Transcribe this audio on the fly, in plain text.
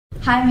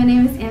Hi, my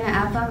name is Anna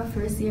Appa. I'm a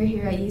first year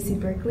here at UC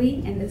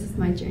Berkeley, and this is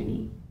my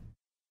journey.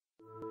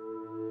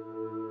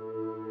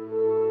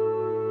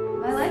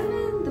 My life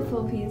in the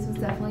Philippines was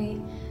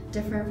definitely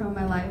different from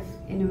my life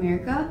in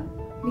America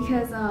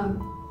because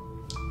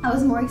I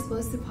was more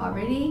exposed to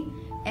poverty,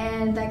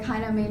 and that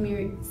kind of made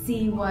me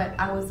see what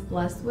I was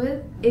blessed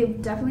with.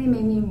 It definitely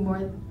made me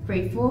more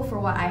grateful for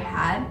what I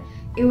had.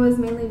 It was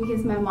mainly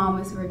because my mom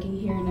was working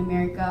here in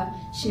America.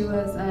 She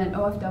was an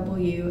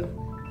OFW,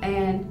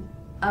 and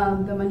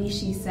the money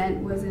she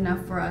sent was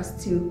enough for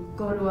us to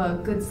go to a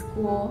good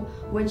school,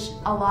 which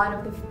a lot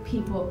of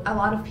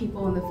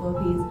people in the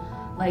Philippines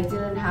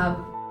didn't have.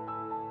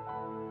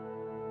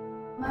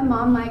 My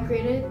mom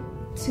migrated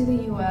to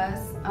the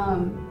U.S.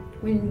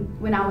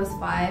 When I was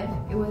 5.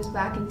 It was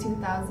back in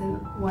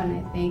 2001,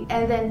 I think.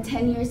 And then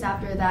 10 years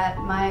after that,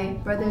 my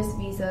brother's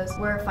visas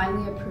were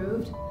finally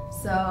approved.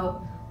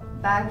 So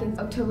back in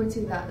October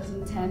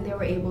 2010, they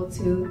were able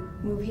to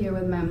move here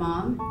with my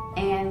mom.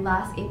 And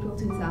last April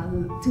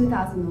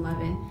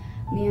 2011,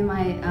 me and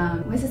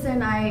my sister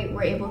and I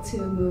were able to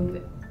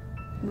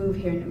move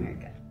here in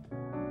America.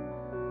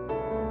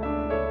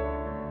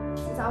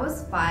 Since I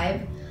was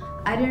 5,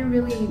 I didn't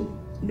really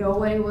know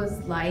what it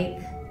was like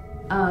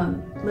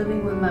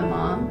living with my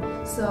mom.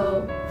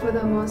 So for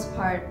the most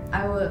part,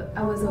 I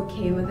was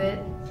okay with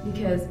it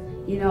because,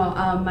 you know,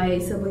 my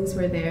siblings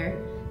were there.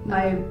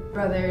 My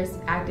brothers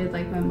acted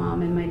like my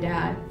mom and my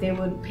dad. They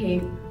would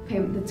pay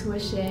the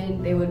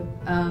tuition, they would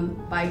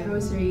buy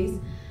groceries.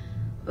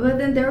 But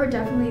then there were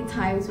definitely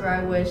times where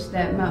I wished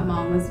that my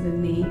mom was with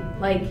me.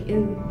 Like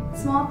in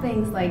small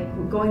things like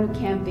going to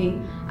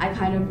camping, I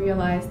kind of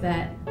realized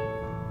that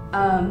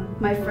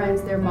my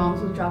friends, their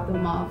moms would drop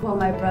them off while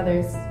my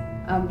brothers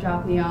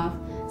dropped me off.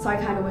 So I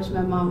kind of wish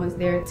my mom was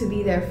there to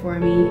be there for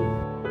me.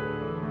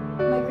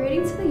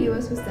 Migrating to the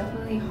US was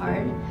definitely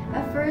hard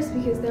at first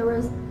because there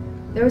was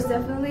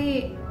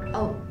definitely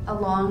a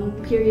long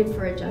period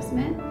for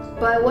adjustment.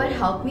 But what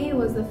helped me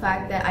was the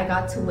fact that I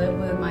got to live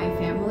with my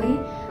family.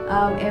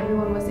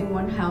 Everyone was in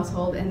one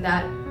household, and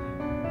that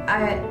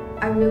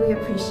I really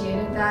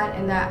appreciated that,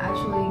 and that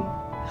actually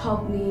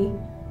helped me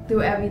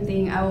through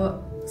everything.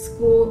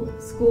 School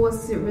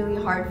was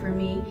really hard for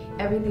me.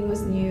 Everything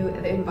was new,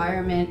 the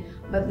environment.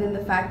 But then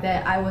the fact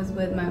that I was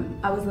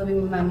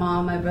living with my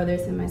mom, my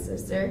brothers, and my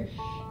sister,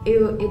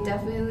 it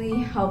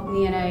definitely helped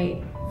me, and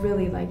I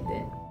really liked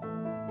it.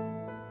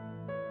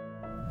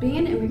 Being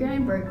an immigrant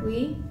in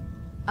Berkeley,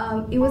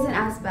 it wasn't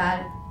as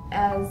bad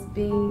as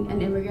being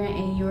an immigrant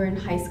and you were in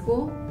high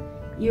school.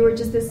 You were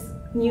just this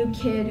new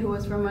kid who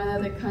was from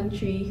another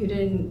country who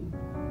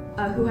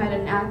had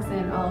an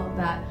accent, all of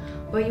that.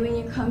 But when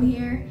you come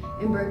here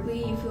in Berkeley,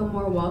 you feel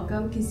more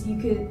welcome because you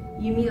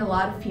meet a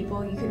lot of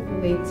people you could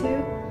relate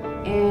to,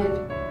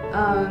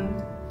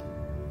 and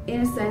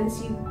in a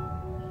sense,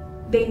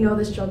 they know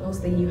the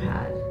struggles that you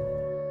had.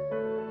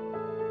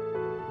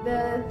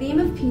 The theme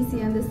of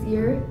PCN this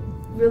year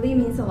really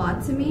means a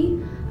lot to me,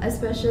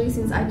 especially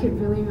since I could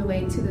really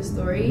relate to the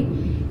story.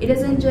 It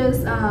doesn't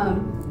just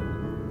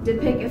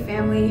depict a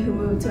family who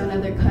moved to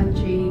another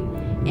country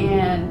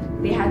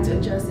and they had to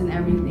adjust and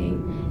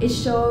everything. It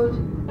showed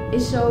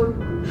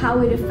how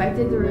it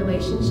affected the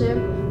relationship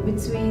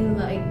between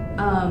the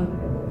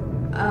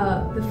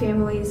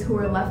families who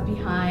were left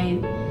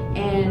behind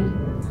and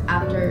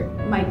after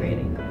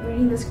migrating.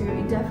 Reading the script,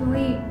 it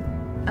definitely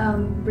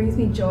brings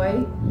me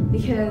joy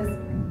because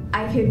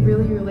I could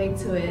really relate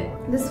to it.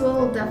 This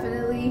will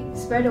definitely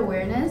spread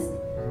awareness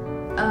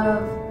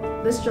of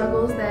the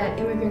struggles that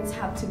immigrants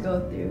have to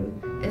go through.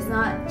 It's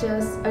not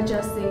just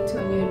adjusting to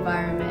a new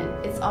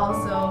environment, it's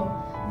also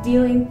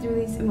dealing through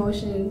these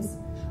emotions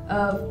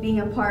of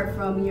being apart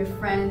from your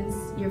friends,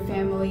 your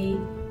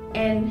family,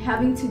 and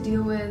having to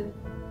deal with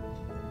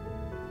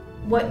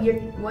what your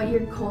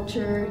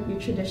culture, your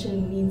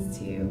tradition means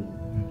to you.